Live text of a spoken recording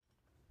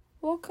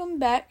Welcome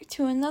back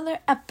to another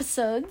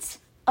episode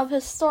of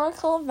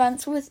Historical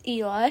Events with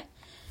Eli.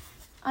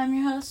 I'm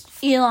your host,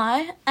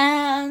 Eli,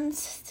 and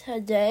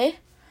today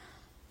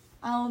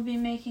I will be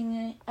making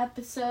an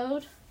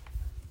episode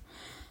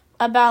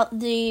about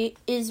the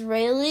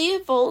Israeli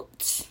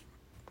Revolts.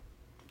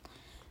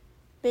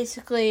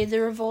 Basically,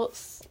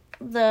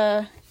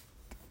 the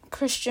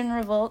Christian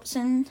revolts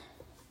in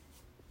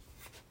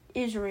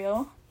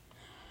Israel,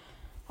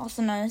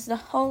 also known as the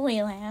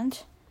Holy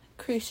Land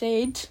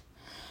Crusades.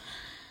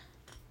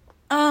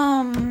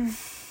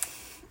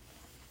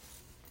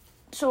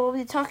 So we'll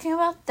be talking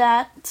about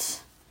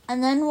that,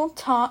 and then we'll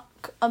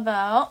talk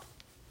about,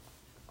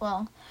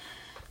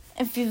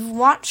 if you've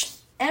watched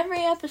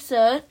every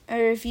episode,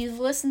 or if you've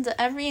listened to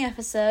every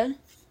episode,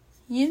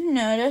 you would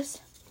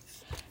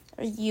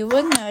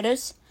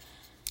notice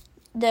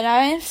that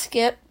I have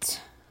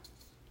skipped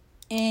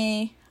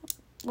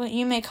what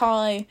you may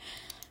call a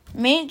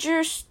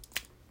major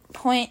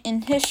point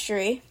in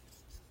history.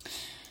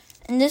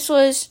 And this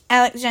was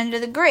Alexander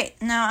the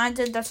Great. Now, I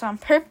did this on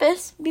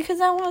purpose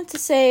because I wanted to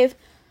save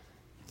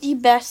the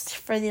best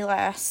for the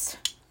last.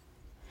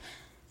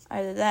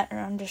 Either that or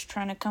I'm just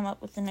trying to come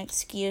up with an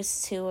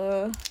excuse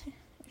to,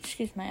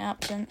 excuse my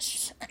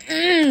absence.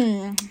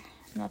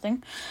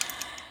 Nothing.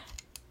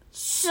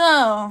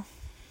 So,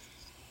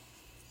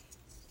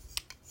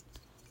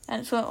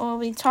 that's what we'll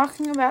be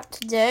talking about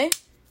today.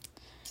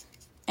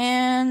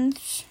 And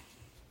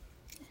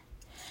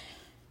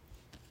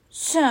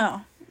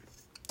so,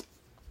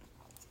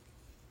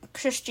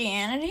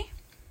 Christianity.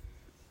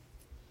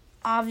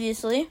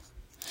 Obviously,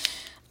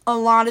 a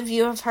lot of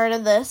you have heard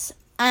of this,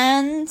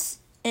 and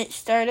it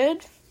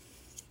started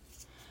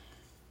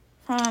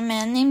from a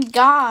man named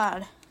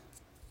God.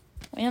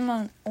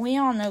 We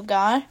all know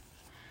God.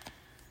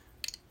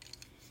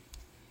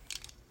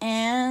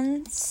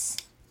 And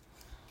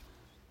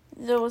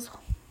there was...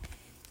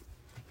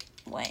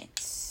 Wait,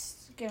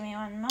 give me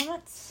 1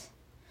 moment.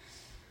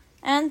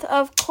 And,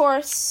 of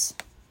course,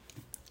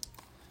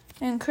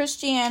 in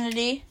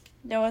Christianity,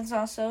 there was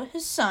also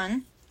his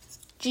son,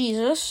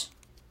 Jesus,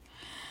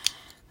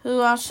 who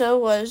also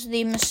was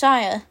the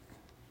Messiah.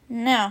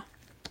 Now,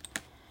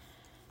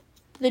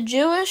 the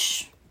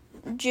Jewish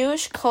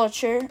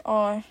culture,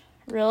 or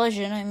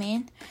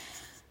religion,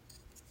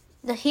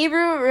 the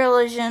Hebrew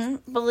religion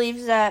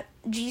believes that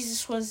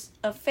Jesus was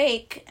a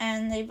fake,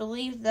 and they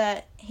believed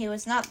that he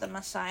was not the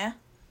Messiah.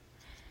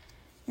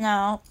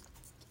 Now,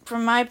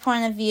 from my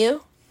point of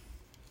view,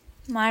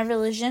 my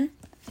religion,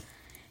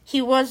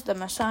 he was the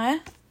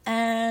Messiah,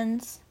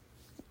 and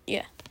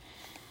yeah,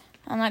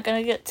 I'm not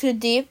going to get too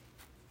deep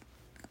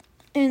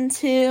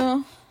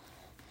into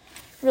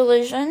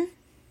religion.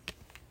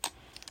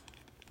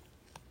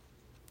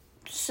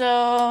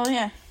 So,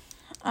 yeah.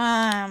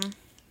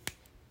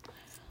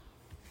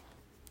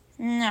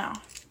 Now,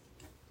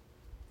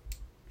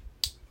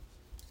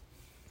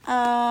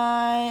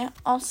 I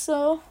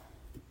also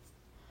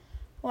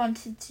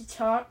wanted to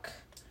talk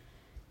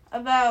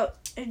about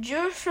a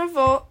Jewish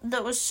revolt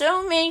that was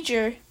so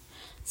major,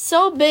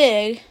 so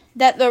big,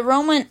 that the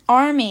Roman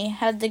army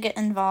had to get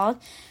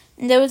involved,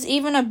 and there was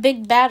even a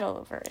big battle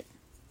over it.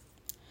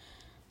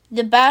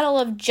 The Battle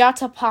of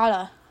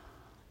Jatapata,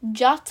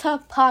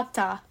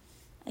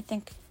 I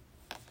think.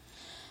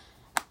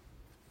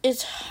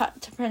 It's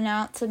hard to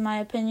pronounce, in my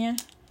opinion.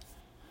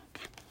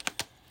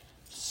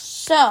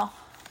 So,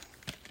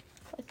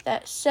 with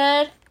that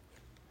said,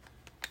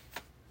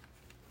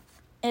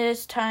 it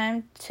is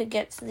time to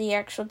get to the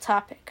actual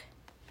topic.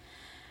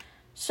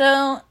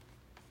 So,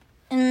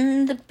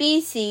 in the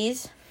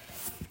BCs,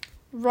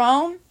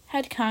 Rome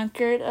had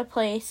conquered a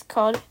place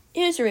called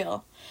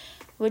Israel,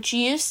 which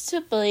used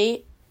to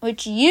be,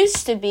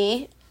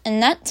 in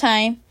that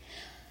time,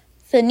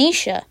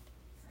 Phoenicia,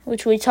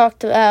 which we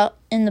talked about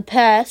in the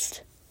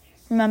past.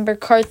 Remember,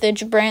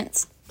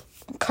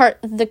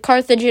 the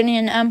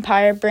Carthaginian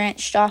Empire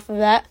branched off of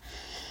that.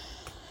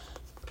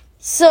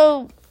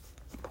 So,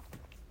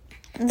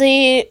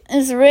 the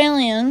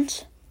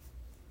Israelians,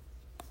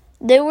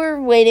 they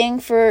were waiting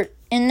for,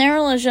 in their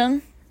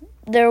religion,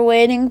 they're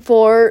waiting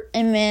for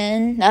a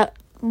man that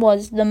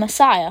was the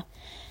Messiah.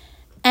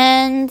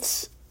 And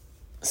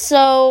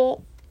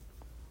so,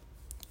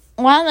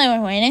 while they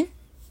were waiting,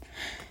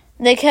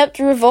 they kept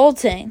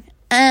revolting.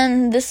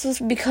 And this was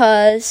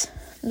because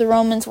the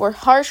Romans were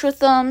harsh with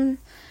them,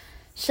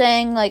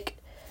 saying,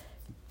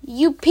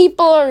 you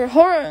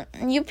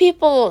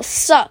people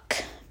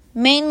suck.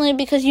 Mainly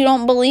because you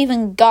don't believe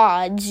in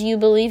gods, you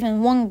believe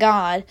in one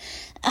God.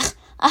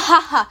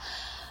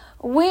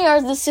 We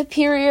are the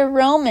superior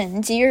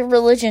Romans. Your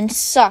religion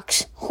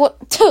sucks.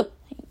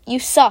 You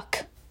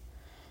suck.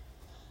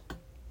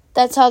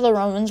 That's how the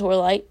Romans were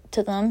like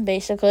to them,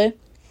 basically.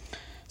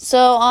 So,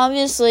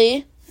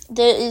 obviously,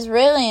 the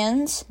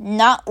Israelians,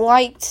 not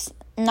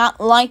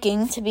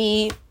liking to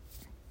be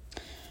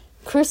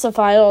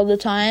crucified all the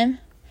time,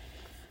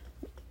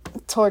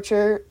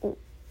 torture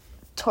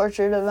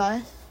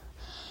device,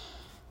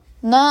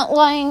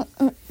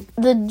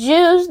 the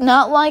Jews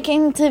not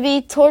liking to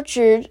be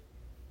tortured,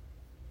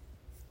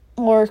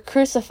 were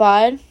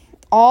crucified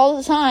all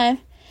the time,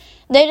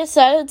 they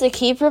decided to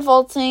keep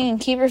revolting and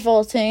keep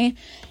revolting.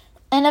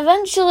 And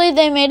eventually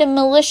they made a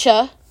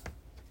militia.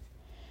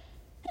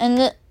 And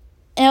it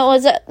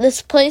was at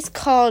this place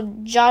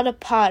called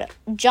Jatapata.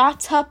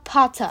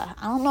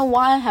 I don't know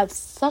why I'm having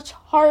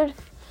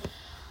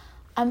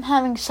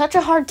such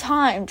a hard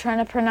time trying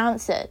to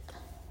pronounce it.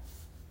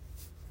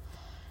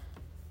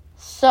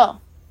 So,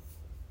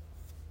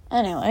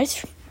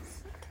 anyways,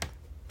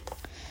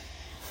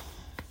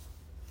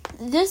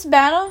 this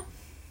battle,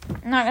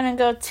 I'm not going to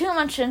go too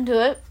much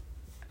into it,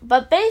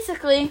 but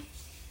basically,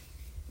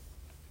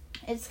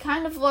 it's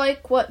kind of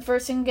like what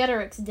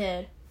Vercingetorix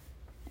did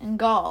in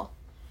Gaul.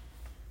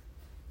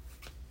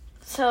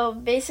 So,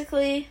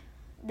 basically,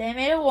 they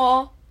made a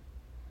wall,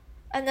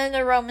 and then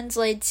the Romans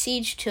laid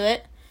siege to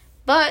it,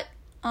 but,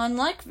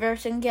 unlike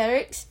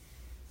Vercingetorix,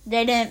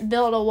 they didn't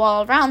build a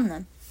wall around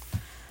them.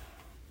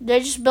 They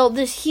just built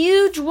this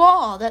huge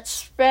wall that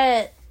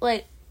spread,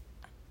 in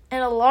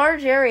a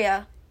large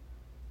area.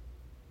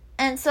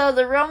 And so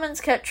the Romans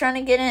kept trying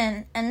to get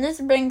in. And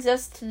this brings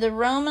us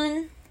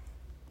to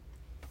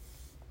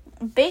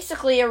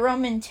basically a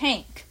Roman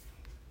tank.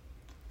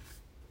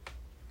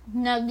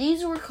 Now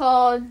this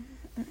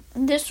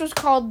was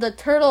called the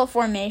turtle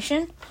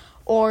formation,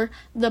 or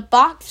the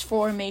box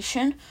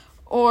formation,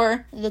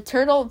 or the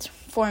turtle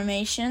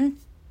formation.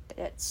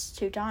 It's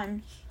 2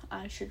 times.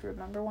 I should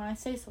remember when I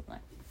say something.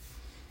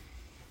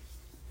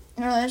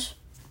 Anyways,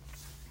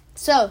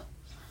 so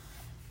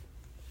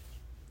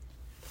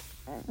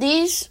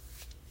this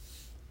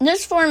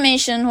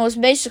formation was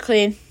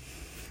basically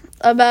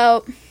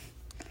about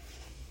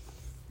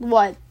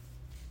what?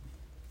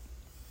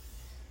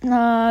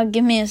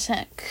 Give me a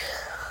sec.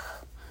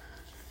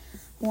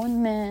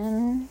 One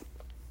man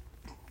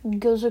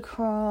goes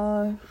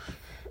across,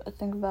 I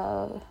think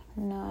about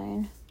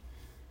 9.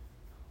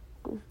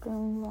 Goes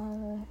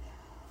down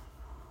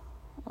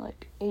by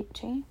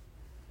 18.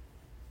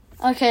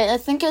 Okay, I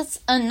think it's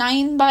a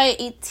 9 by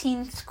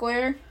 18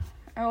 square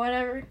or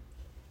whatever.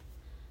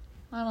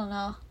 I don't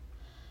know.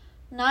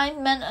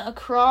 9 men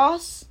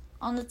across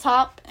on the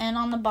top and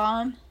on the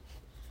bottom.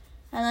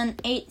 And then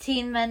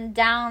 18 men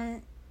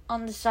down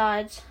on the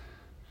sides.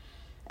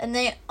 And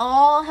they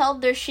all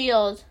held their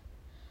shields.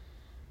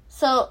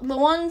 So the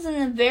ones in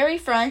the very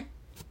front,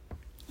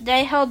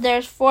 they held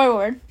theirs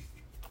forward.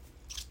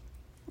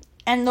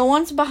 And the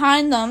ones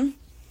behind them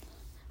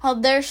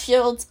held their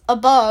shields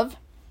above.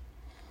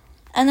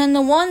 And then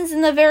the ones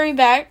in the very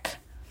back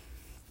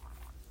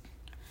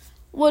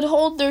would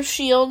hold their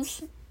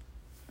shields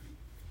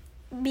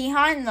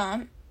behind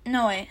them.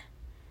 No, wait.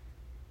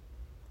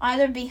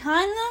 Either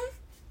behind them,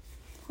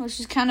 which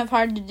is kind of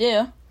hard to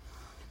do,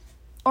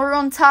 or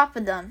on top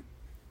of them.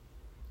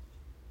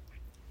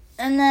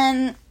 And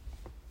then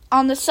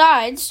on the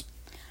sides,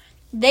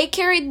 they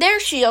carried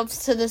their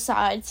shields to the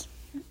sides.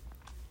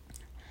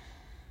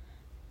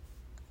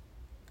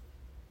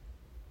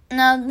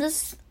 Now,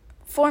 this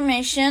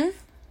formation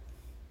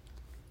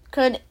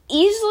could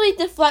easily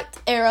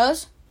deflect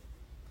arrows,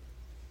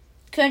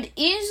 could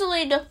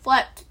easily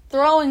deflect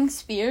throwing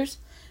spears,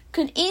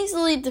 could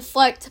easily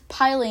deflect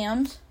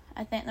pyliums,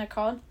 I think they're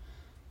called.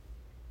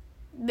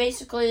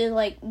 Basically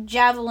like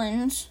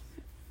javelins,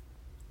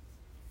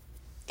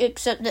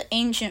 except the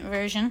ancient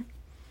version.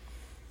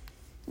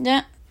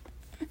 Yeah.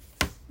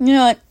 You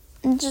know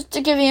what? Just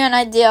to give you an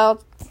idea,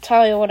 I'll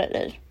tell you what it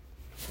is.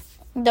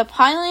 The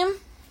pylium,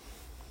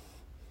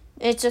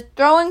 it's a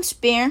throwing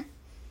spear,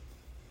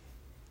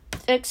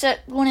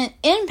 except when it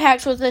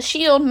impacts with the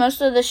shield,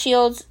 most of the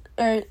shields,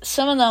 or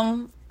some of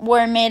them,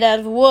 were made out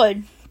of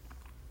wood.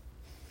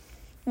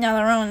 Now,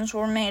 the Romans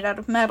were made out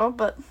of metal,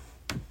 but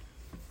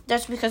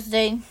that's because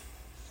they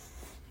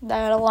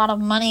had a lot of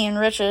money and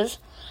riches.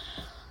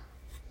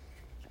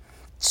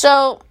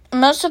 So,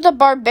 most of the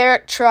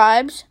barbaric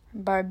tribes,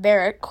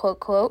 quote,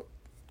 quote,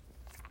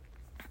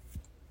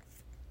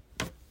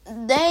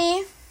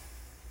 they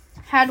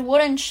had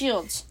wooden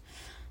shields.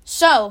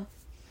 So,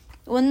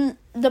 when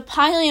the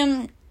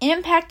pylium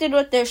impacted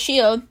with their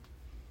shield,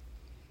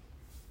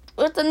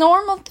 with the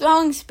normal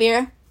throwing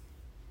spear,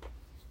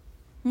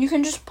 you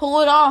can just pull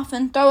it off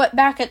and throw it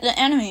back at the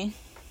enemy.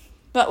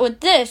 But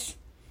with this,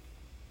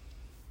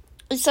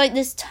 it's like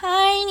this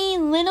tiny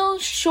little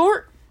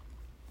short,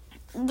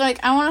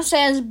 I want to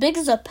say as big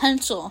as a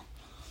pencil.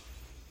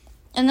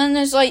 And then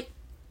there's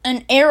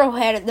an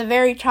arrowhead at the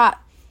very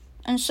top.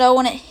 And so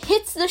when it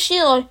hits the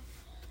shield,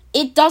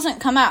 it doesn't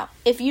come out.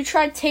 If you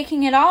try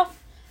taking it off,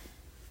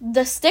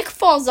 the stick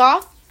falls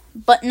off,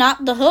 but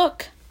not the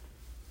hook.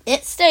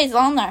 It stays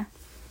on there.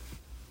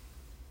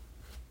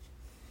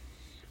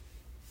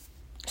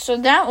 So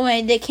that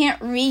way they can't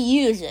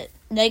reuse it.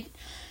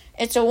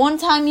 It's a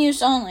one-time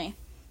use only.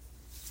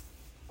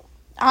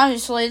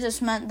 Obviously,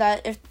 this meant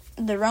that if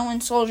the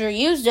Roman soldier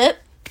used it,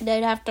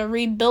 they'd have to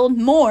rebuild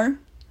more.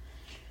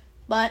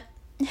 But,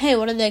 hey,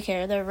 what do they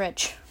care? They're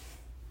rich.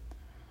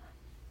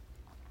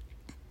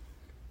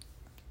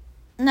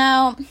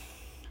 Now,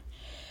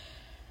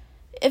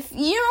 if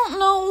you don't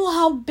know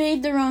how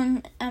big the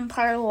Roman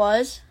Empire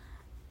was,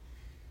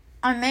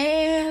 I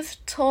may have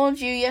told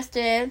you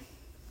yesterday,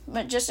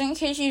 but just in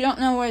case you don't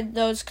know where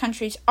those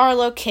countries are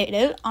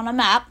located on a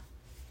map,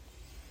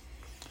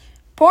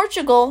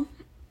 Portugal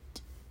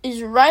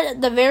is right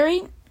at the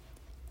very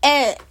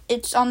end.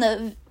 It's on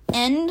the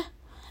end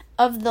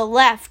of the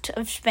left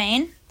of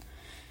Spain.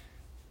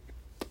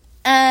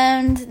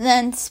 And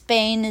then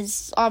Spain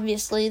is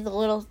obviously the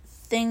little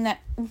thing that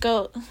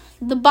goes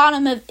the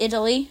bottom of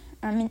Italy.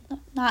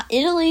 Not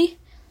Italy,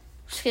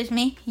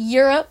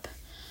 Europe,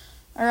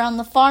 or on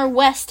the far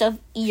west of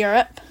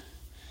Europe.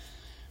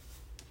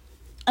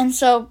 And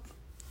so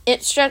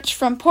it stretched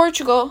from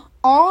Portugal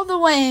all the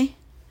way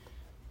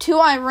to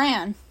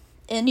Iran.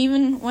 It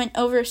even went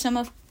over some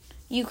of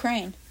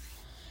Ukraine.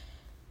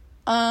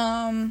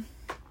 It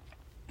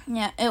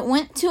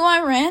went to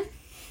Iran,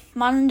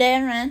 modern day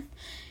Iran.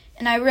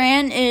 And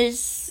Iran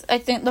is, I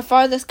think, the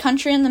farthest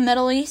country in the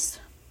Middle East.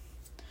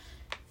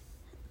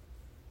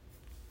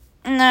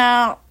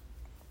 Now,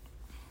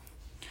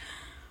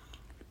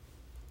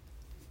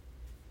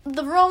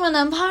 the Roman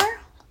Empire,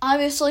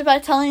 obviously by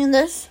telling you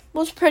this,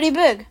 was pretty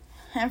big.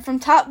 And from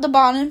top to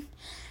bottom,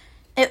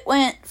 it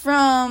went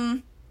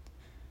from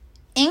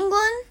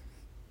England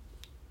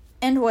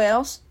and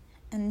Wales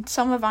and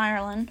some of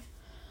Ireland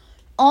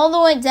all the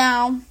way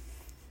down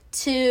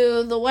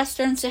to the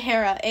Western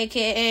Sahara,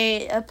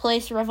 aka a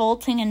place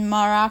revolting in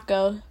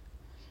Morocco,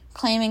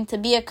 claiming to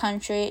be a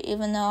country,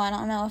 even though I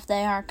don't know if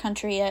they are a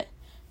country yet.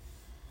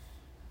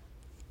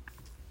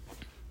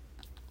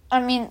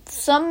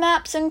 Some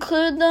maps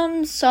include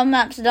them, some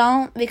maps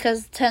don't,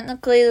 because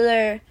technically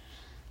they're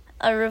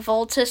a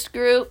revoltist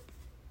group.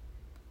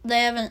 They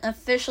haven't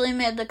officially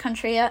made the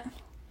country yet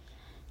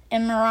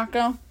in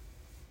Morocco.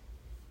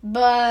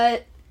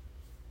 But,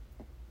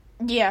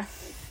 yeah,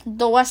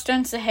 the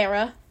Western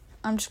Sahara,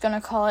 I'm just going to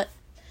call it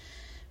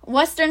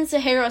Western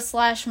Sahara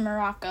 /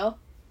 Morocco.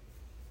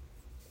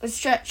 It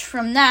stretched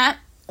from that,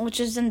 which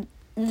is in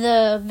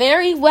the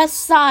very west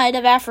side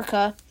of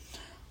Africa,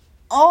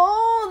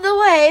 all the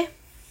way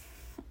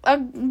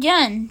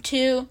again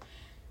to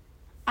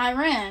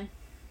Iran.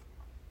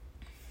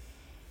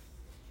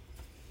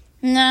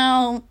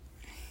 Now,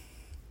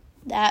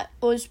 that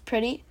was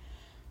pretty...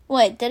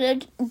 Wait,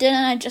 didn't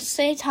I just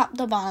say top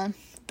to bottom?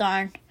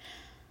 Darn.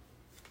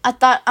 I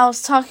thought I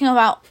was talking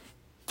about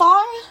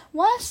far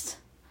west?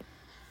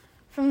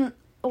 From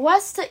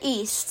west to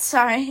east.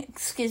 Sorry,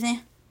 excuse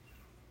me.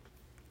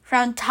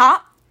 From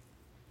top?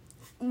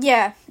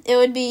 Yeah, it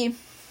would be...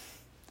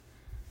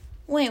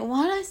 Wait,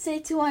 why did I say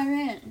to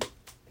Iran?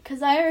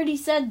 Because I already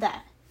said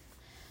that.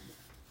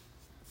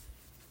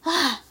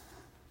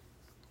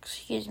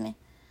 Excuse me.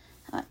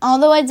 All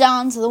the way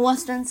down to the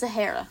Western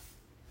Sahara.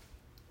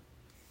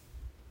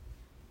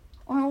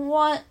 Or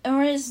what?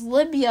 Or is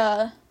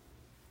Libya?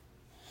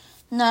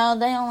 No,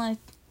 they only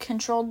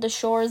controlled the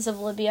shores of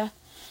Libya.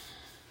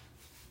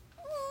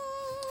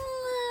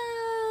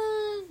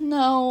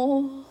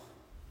 No.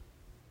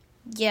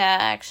 Yeah,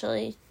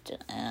 actually.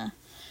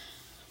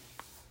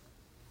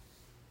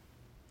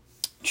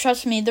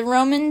 Trust me, the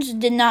Romans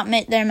did not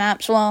make their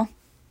maps well.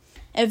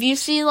 If you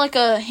see like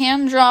a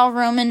hand-drawn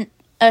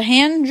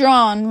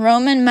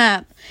Roman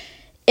map,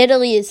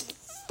 Italy is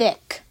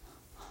thick.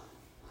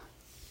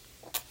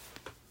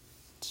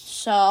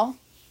 So,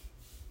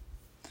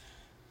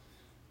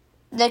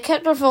 they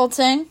kept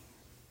revolting,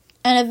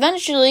 and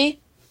eventually,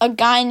 a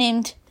guy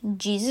named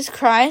Jesus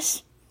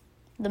Christ,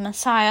 the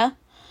Messiah,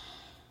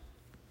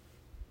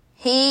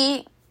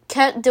 he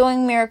kept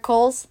doing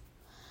miracles,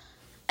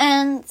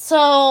 and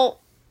so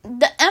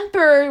the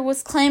emperor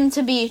was claimed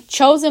to be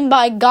chosen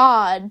by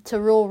God to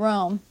rule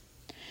Rome,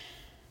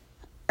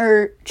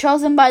 or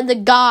chosen by the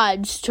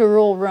gods to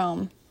rule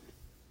Rome.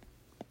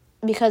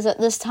 Because at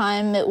this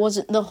time, it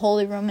wasn't the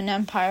Holy Roman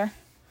Empire.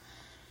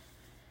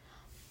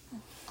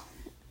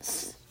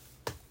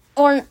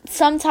 Or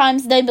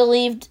sometimes they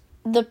believed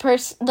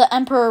the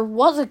emperor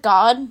was a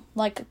god,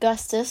 like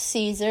Augustus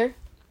Caesar.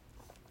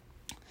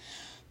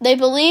 They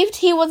believed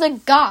he was a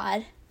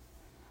god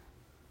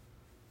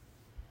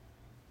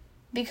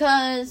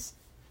because,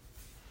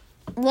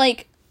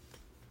 I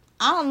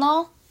don't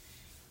know,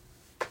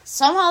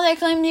 somehow they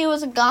claimed he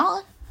was a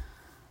god.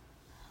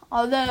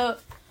 Although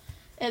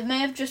it may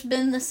have just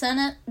been the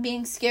Senate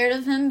being scared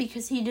of him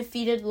because he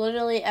defeated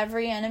literally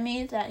every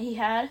enemy that he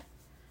had.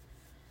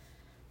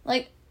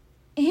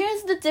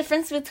 Here's the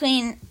difference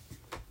between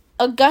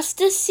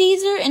Augustus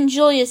Caesar and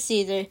Julius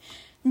Caesar.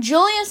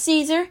 Julius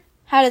Caesar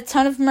had a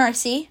ton of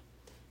mercy.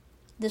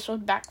 This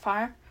would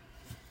backfire.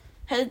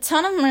 Had a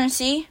ton of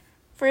mercy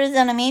for his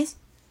enemies.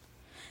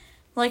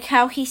 Like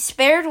how he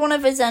spared one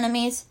of his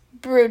enemies,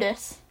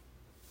 Brutus.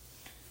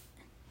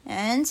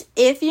 And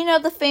if you know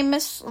the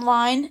famous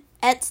line,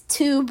 et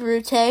tu,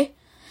 Brute,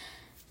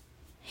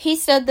 he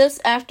said this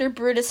after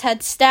Brutus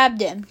had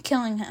stabbed him,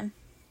 killing him.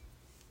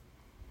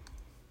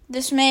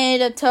 This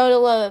made a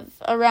total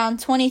of around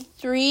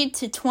 23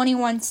 to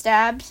 21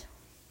 stab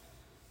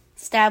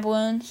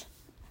wounds.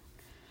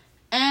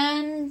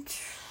 And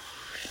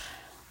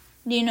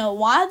do you know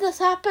why this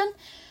happened?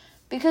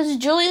 because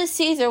Julius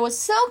Caesar was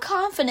so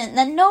confident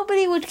that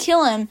nobody would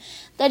kill him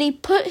that he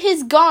put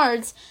his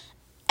guards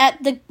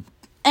at the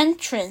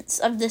entrance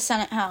of the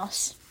Senate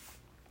house.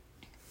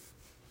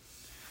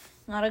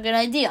 Not a good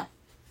idea.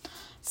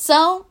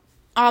 So,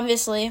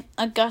 obviously,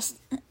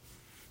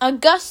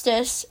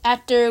 Augustus,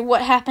 after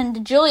what happened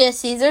to Julius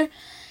Caesar,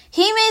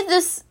 he made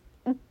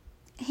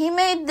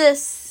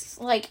this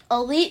like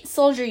elite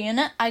soldier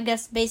unit. I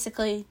guess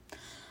basically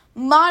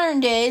modern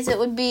days it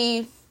would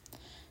be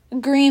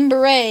Green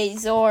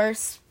Berets or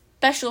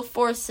Special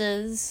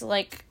Forces,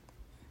 like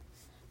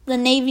the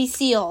Navy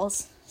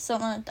SEALs,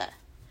 something like that.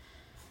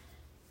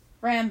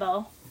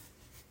 Rambo.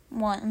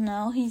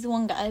 No, he's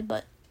one guy,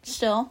 but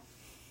still.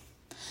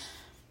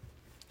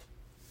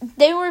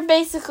 They were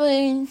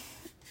basically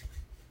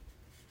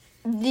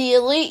the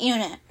elite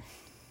unit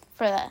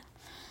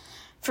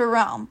for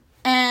Rome.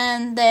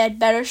 And they had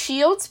better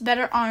shields,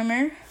 better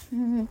armor,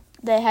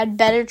 they had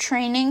better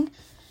training,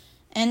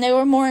 and they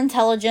were more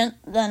intelligent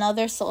than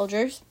other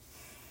soldiers.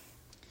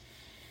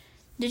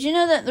 Did you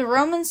know that the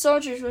Roman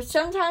soldiers would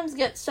sometimes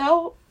get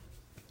so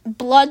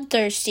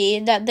bloodthirsty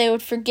that they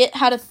would forget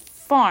how to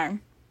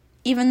farm,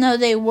 even though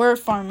they were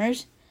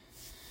farmers?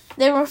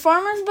 They were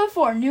farmers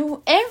before,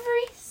 knew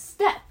every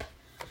step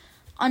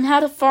on how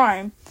to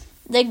farm.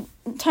 They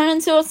turn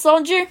into a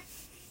soldier.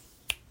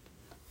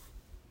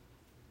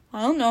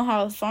 I don't know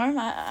how to farm.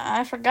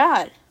 I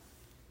forgot.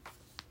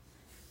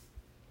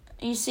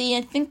 You see,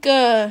 I think,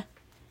 No,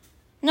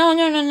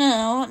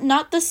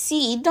 not the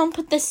seed. Don't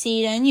put the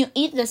seed in. You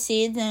eat the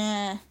seed.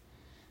 I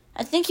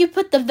think you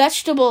put the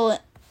vegetable.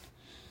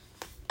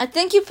 I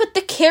think you put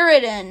the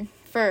carrot in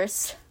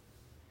first.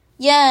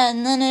 Yeah,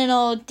 and then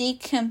it'll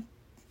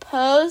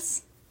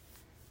decompose,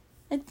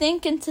 I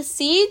think, into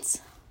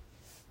seeds.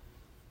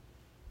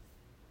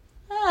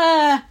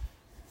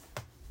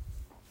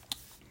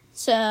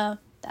 So,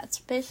 that's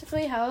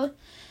basically how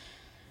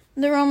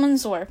the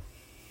Romans were.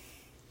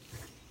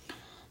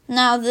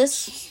 Now,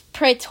 this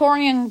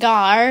Praetorian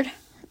Guard,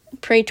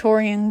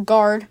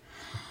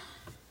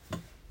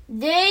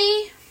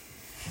 they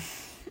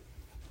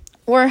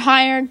were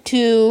hired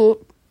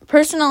to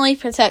personally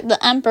protect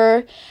the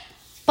emperor,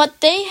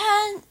 but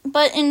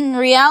in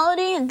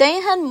reality,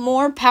 they had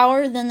more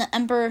power than the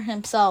emperor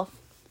himself.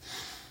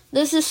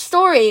 There's a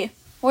story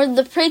where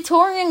the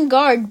Praetorian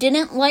Guard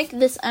didn't like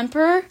this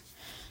emperor,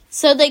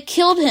 so they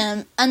killed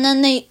him, and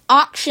then they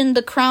auctioned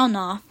the crown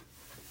off.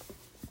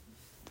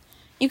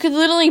 You could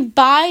literally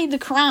buy the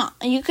crown.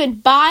 You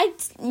could buy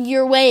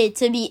your way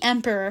to be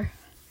emperor.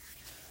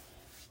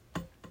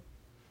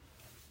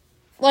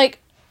 Like,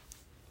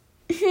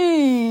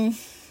 Hey,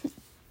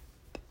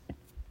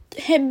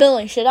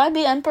 Billy, should I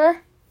be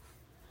emperor?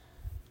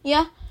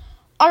 Yeah?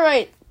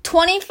 Alright,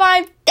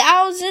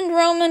 25,000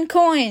 Roman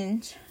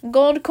coins.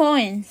 Gold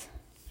coins.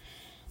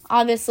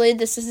 Obviously,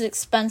 this is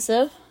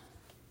expensive.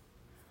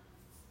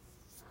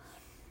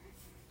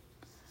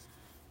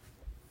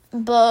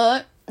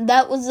 But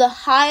that was the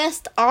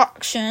highest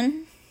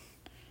auction,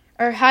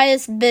 or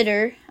highest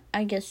bidder,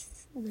 I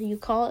guess you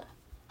call it.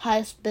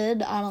 Highest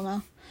bid, I don't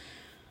know.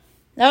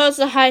 That was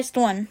the highest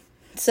one.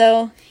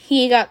 So,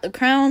 he got the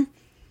crown.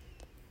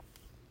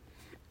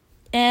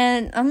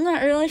 And I'm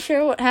not really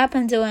sure what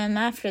happened to him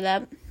after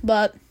that,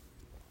 but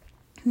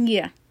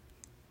yeah.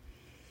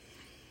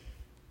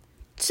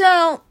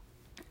 So,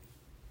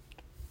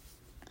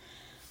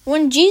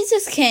 when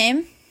Jesus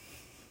came,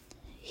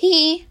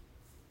 he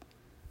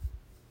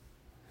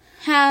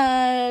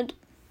had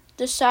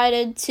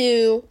decided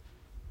to...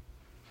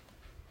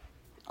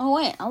 Oh,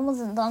 wait, I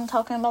wasn't done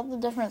talking about the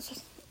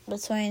difference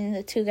between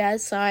the two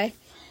guys, sorry.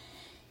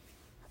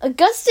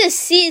 Augustus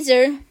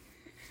Caesar,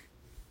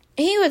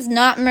 he was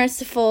not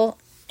merciful.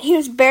 He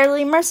was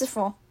barely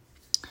merciful.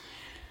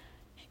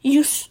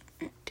 If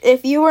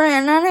you were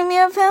an enemy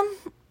of him,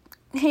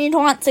 he'd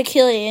want to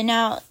kill you.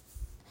 Now,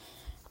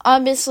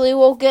 obviously,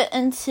 we'll get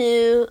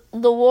into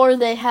the war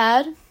they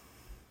had.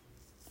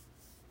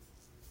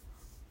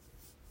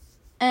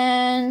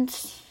 And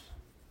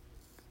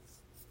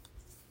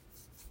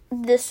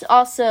this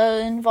also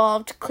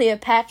involved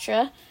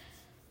Cleopatra.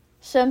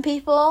 Some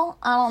people,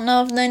 I don't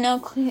know if they know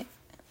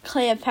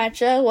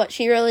Cleopatra, what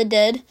she really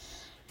did.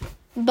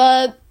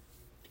 But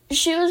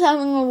she was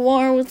having a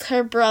war with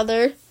her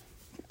brother,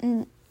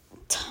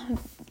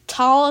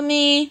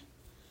 Ptolemy,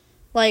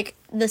 like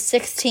the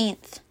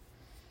 16th.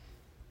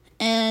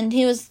 And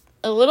he was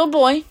a little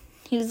boy.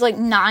 He was like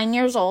 9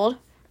 years old,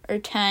 or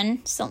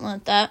 10, something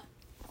like that.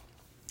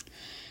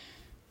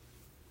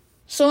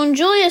 So when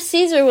Julius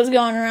Caesar was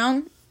going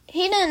around,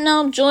 he didn't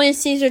know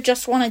Julius Caesar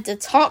just wanted to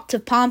talk to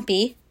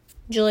Pompey,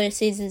 Julius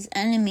Caesar's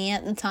enemy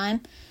at the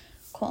time,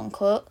 quote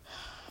unquote.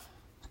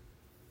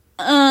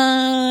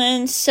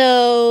 And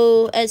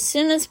so as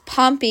soon as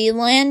Pompey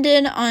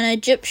landed on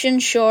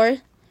Egyptian shore,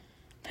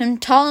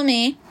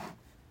 Ptolemy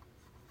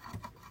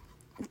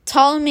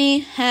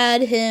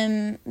had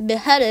him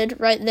beheaded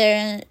right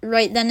then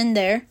and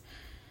there.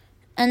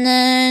 And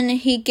then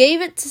he gave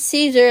it to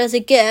Caesar as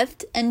a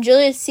gift, and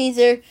Julius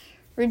Caesar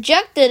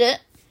rejected it,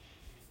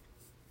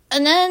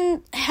 and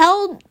then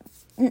held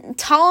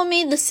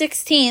Ptolemy the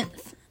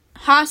 16th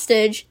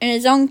hostage in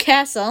his own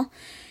castle,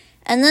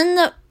 and then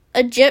the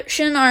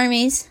Egyptian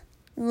armies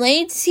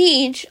laid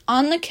siege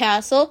on the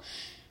castle,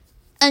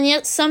 and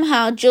yet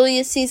somehow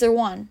Julius Caesar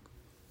won.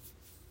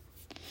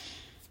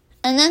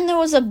 And then there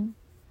was a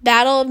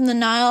battle of the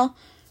Nile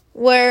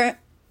where,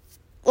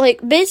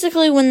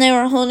 basically when they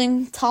were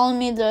holding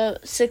Ptolemy the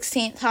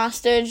 16th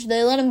hostage,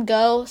 they let him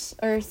go,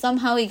 or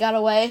somehow he got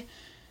away.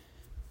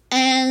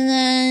 And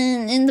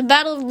then in the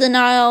Battle of the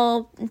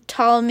Nile,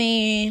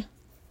 Ptolemy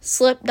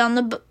slipped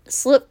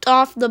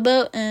off the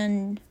boat,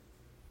 and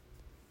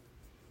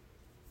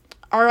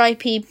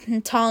R.I.P.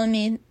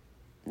 Ptolemy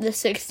the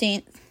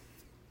 16th.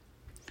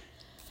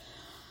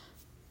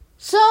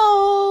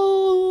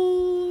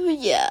 So,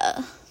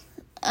 yeah.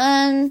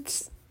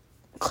 And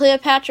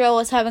Cleopatra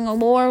was having a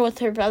war with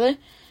her brother,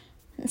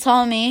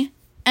 Ptolemy,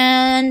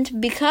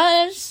 and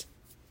because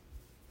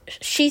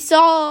she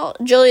saw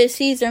Julius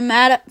Caesar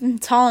mad at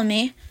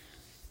Ptolemy,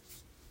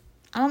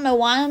 I don't know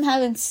why I'm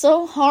having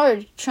so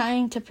hard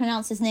trying to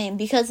pronounce his name,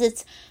 because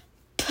it's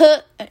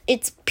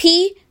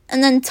P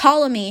and then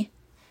Ptolemy.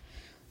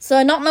 So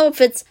I don't know if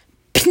it's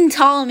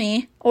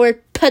Ptolemy or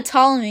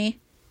Ptolemy,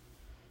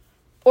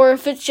 or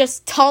if it's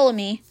just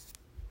Ptolemy.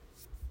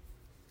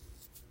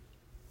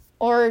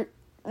 Or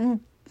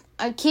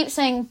I keep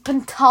saying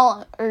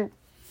Ptolemy,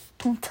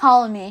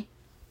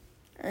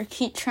 or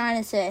keep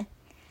trying to say.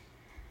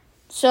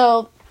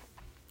 So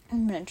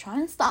I'm going to try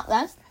and stop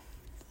that.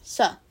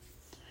 So,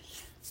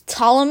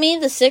 Ptolemy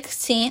the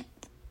 16th.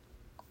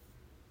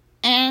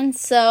 And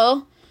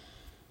so,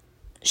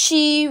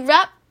 she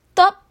wrapped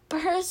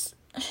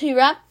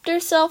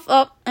herself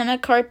up in a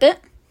carpet.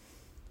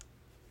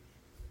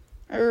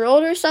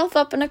 Rolled herself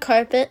up in a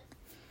carpet.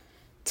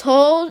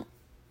 Told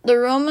the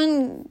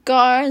Roman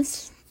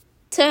guards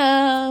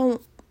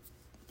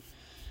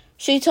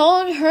she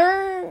told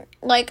her,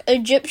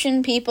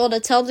 Egyptian people to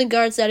tell the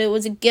guards that it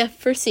was a gift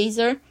for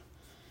Caesar.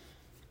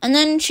 And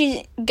then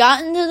she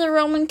got into the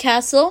Roman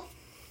castle.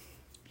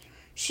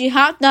 She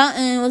hopped out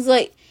and was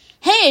like,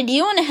 "Hey, do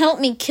you want to help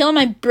me kill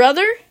my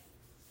brother?"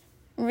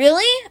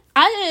 "Really?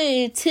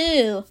 I do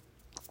too."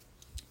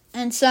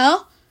 And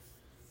so,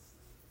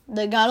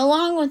 they got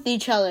along with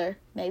each other.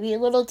 Maybe a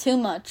little too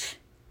much.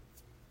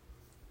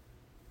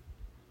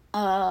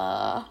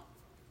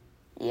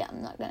 Yeah,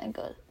 I'm not gonna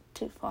go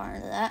too far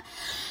into that.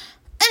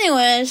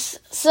 Anyways,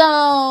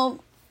 so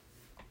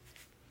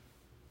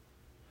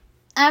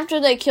after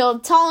they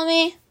killed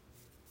Ptolemy,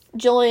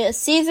 Julius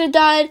Caesar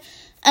died,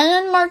 and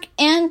then Mark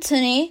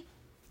Antony,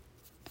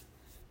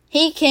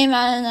 he came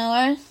out of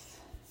nowhere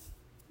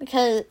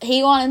because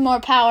he wanted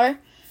more power.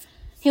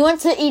 He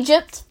went to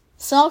Egypt,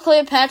 saw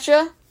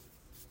Cleopatra,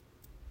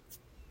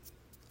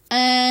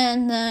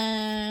 and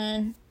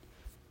then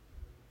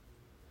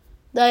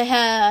they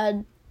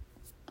had,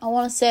 I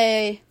want to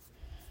say,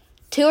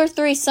 2 or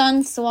 3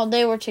 sons while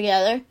they were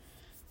together.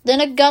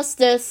 Then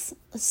Augustus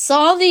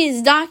saw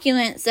these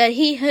documents that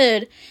he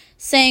hid,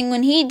 saying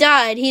when he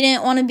died, he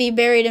didn't want to be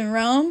buried in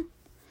Rome.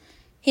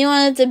 He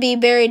wanted to be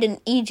buried in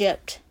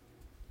Egypt.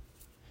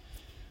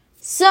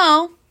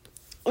 So,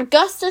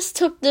 Augustus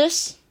took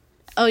this.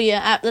 Oh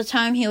yeah, at the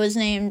time he was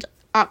named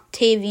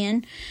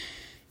Octavian.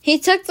 He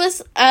took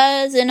this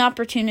as an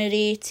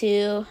opportunity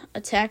to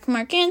attack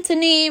Mark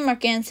Antony.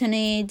 Mark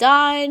Antony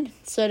died.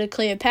 So did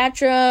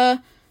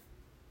Cleopatra.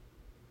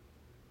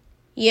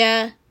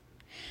 Yeah.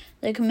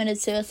 They committed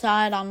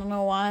suicide. I don't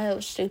know why. It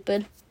was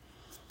stupid.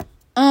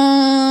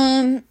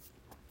 And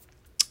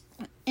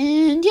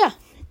yeah.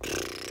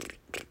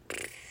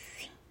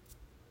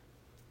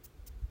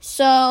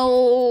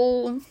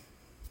 So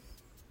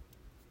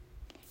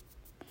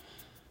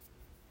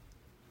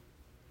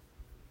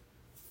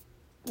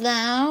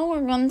now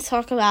we're going to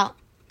talk about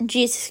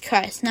Jesus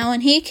Christ. Now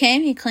when he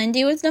came, he claimed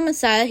he was the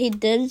Messiah. He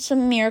did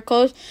some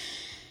miracles.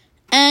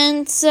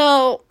 And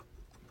so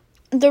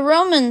the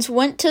Romans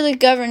went to the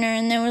governor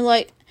and they were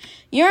like,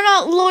 "You're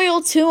not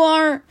loyal to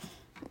our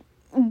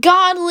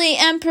godly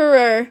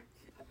emperor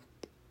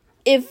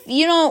if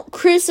you don't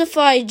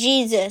crucify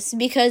Jesus,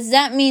 because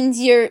that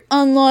means you're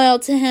unloyal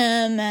to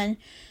him and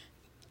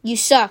you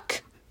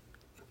suck."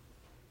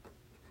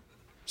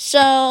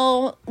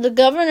 So the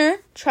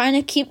governor, trying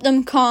to keep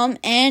them calm,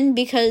 and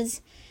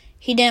because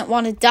he didn't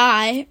want to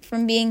die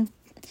from being...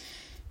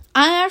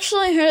 I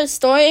actually heard a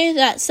story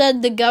that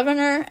said the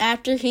governor,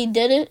 after he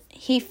did it,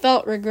 he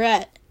felt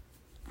regret.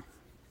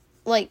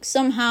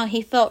 Somehow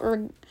he felt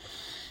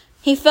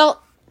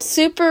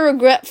super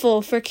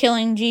regretful for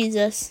killing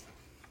Jesus.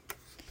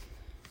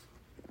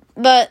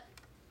 But,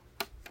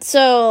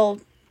 so,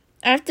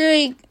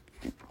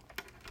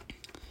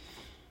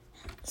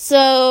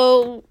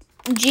 So,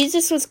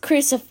 Jesus was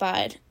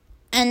crucified.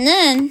 And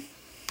then,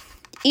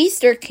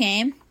 Easter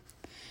came.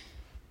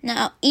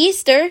 Now,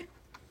 Easter,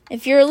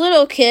 if you're a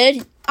little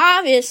kid,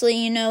 obviously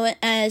you know it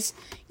as,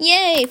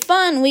 yay,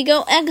 fun, we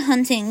go egg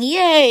hunting.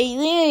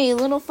 Yay,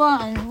 little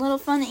fun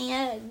to eat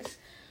eggs.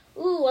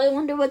 Ooh, I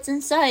wonder what's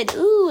inside.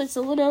 Ooh, it's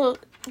a little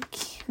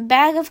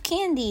bag of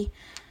candy.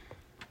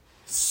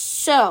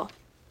 So,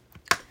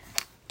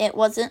 it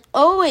wasn't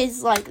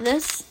always like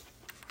this.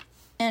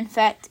 In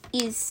fact,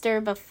 Easter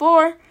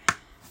before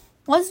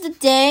was the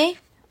day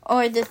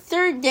or the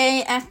third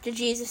day after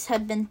Jesus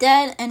had been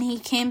dead and he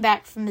came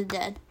back from the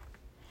dead.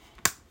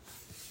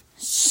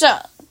 So,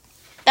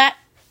 that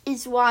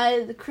is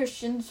why the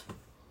Christians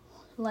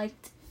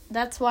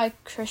that's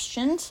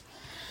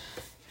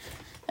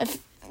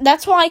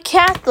why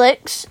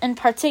Catholics in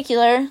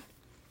particular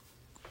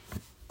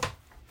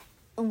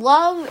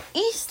love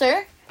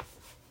Easter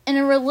in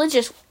a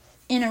religious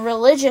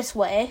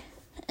way,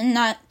 and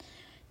not,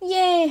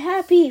 yay,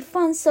 happy,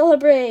 fun,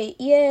 celebrate,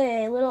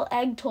 yay, little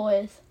egg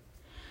toys.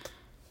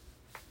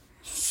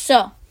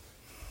 So,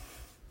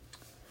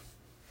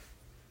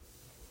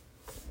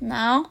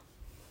 now,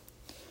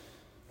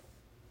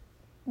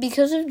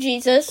 because of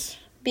Jesus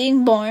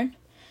being born,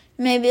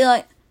 you may be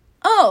like,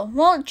 oh,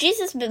 well,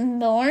 Jesus been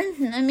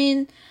born. I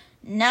mean,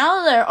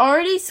 now they're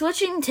already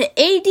switching to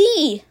AD.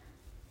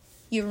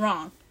 You're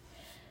wrong.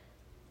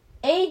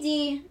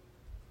 AD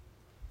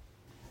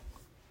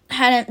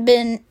hadn't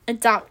been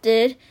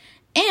adopted,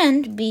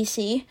 and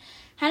BC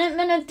hadn't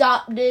been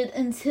adopted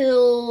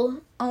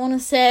until, I want to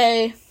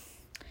say,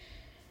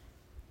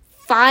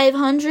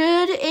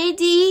 500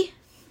 AD.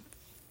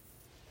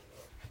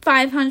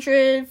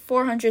 500,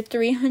 400,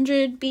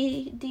 300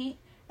 BD.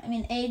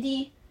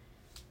 AD.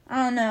 I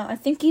don't know. I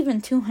think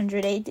even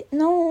 200 AD.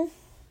 No.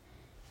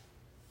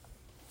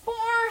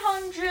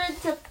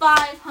 400 to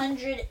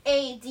 500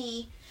 AD.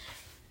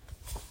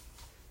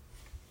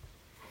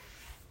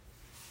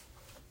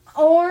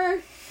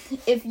 Or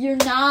if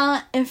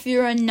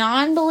you're a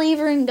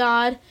non-believer in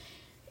God,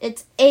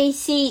 it's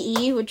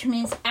ACE, which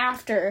means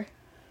after.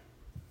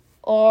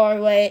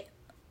 Or wait.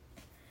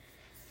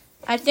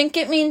 I think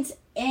it means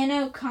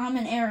Anno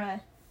Common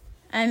Era.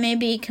 I may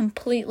be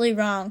completely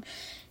wrong.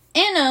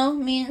 Anno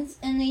means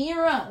in the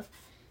year of.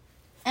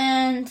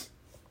 And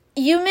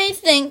you may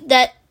think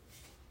that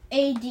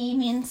AD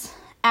means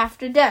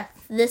after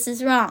death. This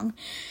is wrong.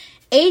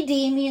 AD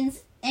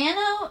means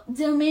Anno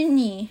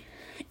Domini.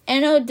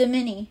 Anno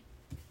Domini.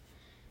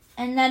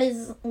 And that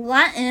is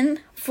Latin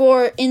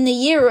for in the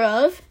year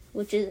of,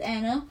 which is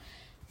Anno,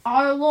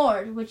 our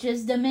Lord, which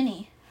is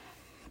Domini.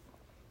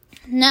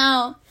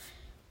 Now,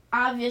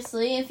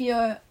 obviously, if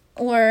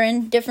we're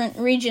in different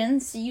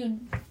regions, you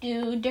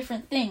do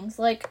different things.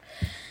 Like,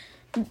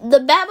 the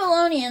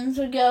Babylonians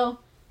would go,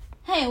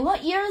 hey,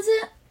 what year is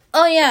it?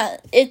 Oh yeah,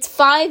 it's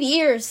 5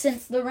 years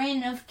since the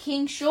reign of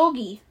King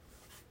Shogi.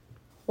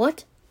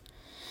 What?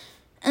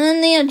 And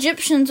then the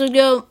Egyptians would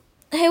go,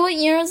 hey, what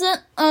year is it?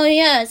 Oh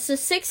yeah, it's the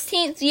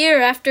 16th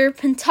year after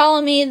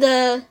Ptolemy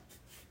the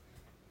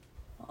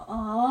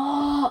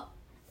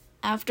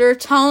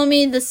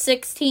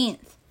 16th.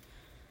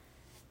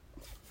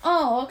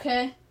 Oh,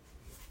 okay.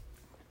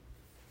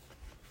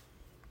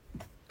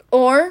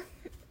 Or,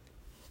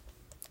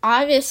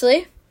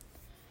 obviously,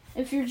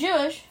 if you're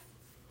Jewish,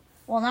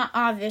 well, not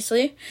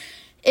obviously,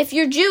 if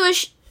you're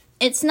Jewish,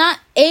 it's not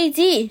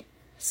AD.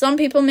 Some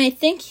may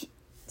think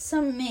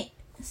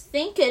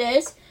it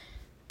is,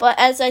 but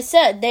as I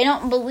said, they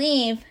don't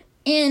believe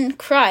in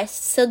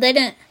Christ, so they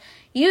didn't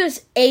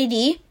use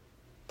AD.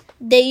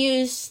 They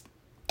use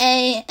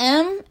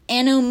AM,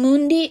 Anno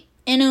Mundi.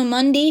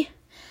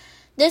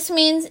 This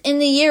means in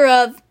the year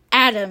of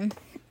Adam,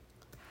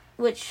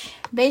 which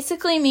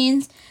basically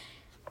means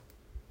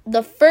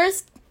the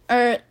first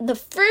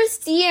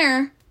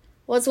year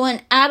was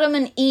when Adam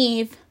and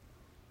Eve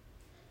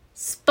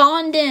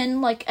spawned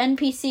in like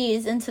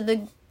NPCs into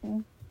the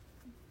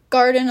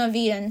Garden of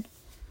Eden.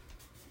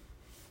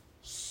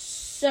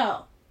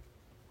 So,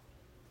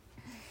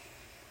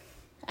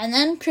 and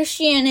then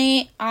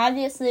Christianity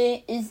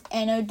obviously is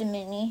Anno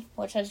Domini,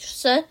 which I just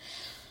said.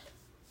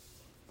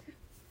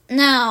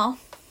 Now,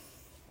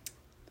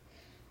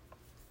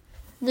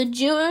 the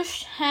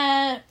Jewish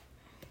had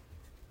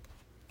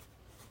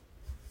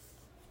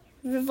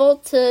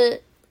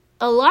revolted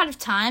a lot of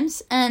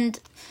times, and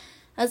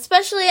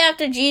especially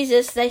after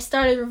Jesus, they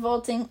started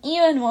revolting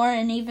even more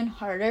and even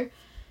harder.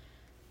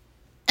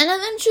 And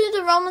eventually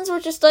the Romans were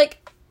just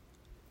like,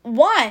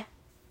 why?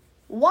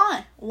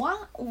 Why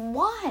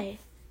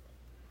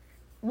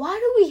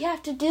do we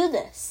have to do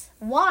this?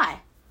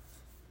 Why?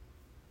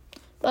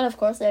 But of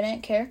course, they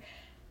didn't care.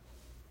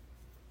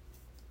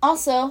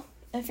 Also,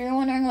 if you're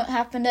wondering what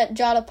happened at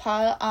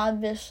Jotapata,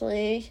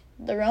 obviously,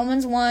 the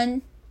Romans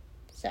won,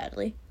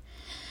 sadly.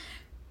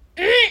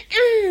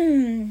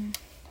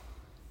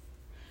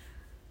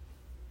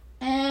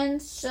 And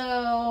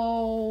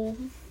so,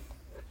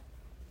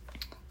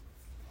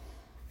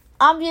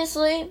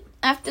 obviously,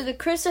 after the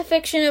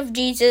crucifixion of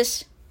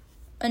Jesus,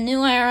 a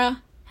new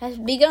era has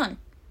begun.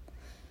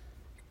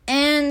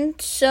 And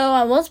so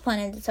I was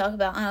planning to talk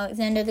about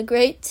Alexander the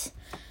Great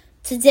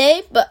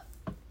today, but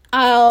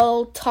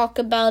I'll talk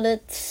about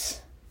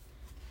it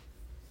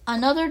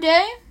another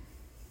day.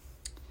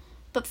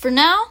 But for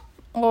now,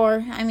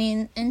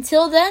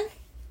 until then,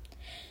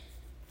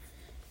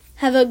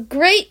 have a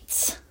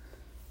great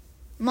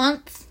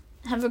month.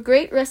 Have a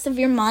great rest of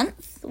your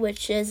month,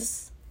 which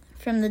is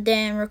from the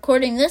day I'm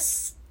recording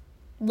this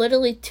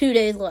literally 2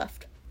 days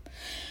left.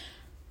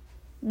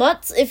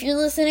 But if you're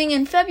listening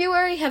in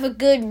February, have a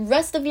good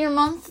rest of your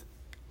month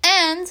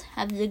and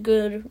have a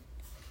good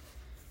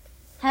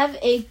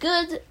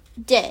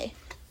day.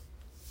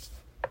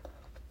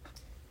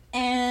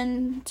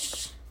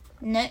 And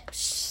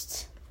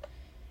next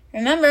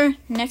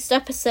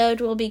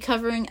episode we'll be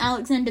covering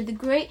Alexander the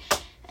Great,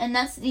 and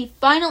that's the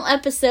final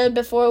episode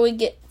before we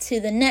get to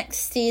the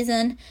next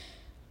season.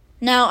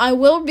 Now, I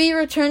will be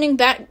returning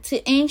back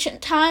to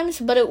ancient times,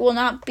 but it will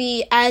not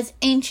be as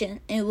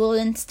ancient. It will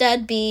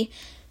instead be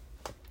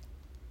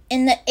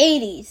in the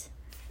 80s.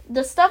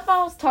 The stuff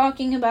I was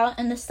talking about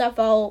and the stuff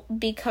I'll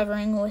be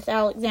covering with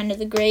Alexander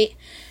the Great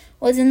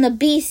was in the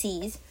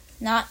BCs,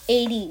 not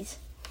 80s.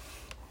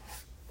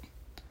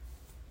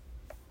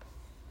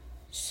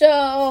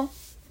 So,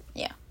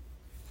 yeah.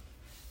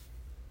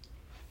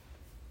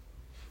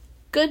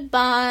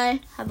 Goodbye.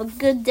 Have a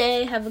good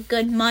day. Have a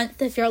good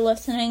month if you're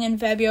listening in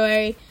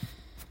February.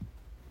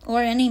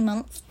 Or any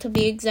month, to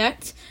be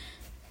exact.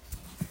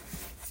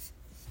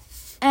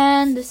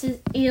 And this is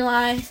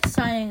Eli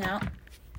signing out.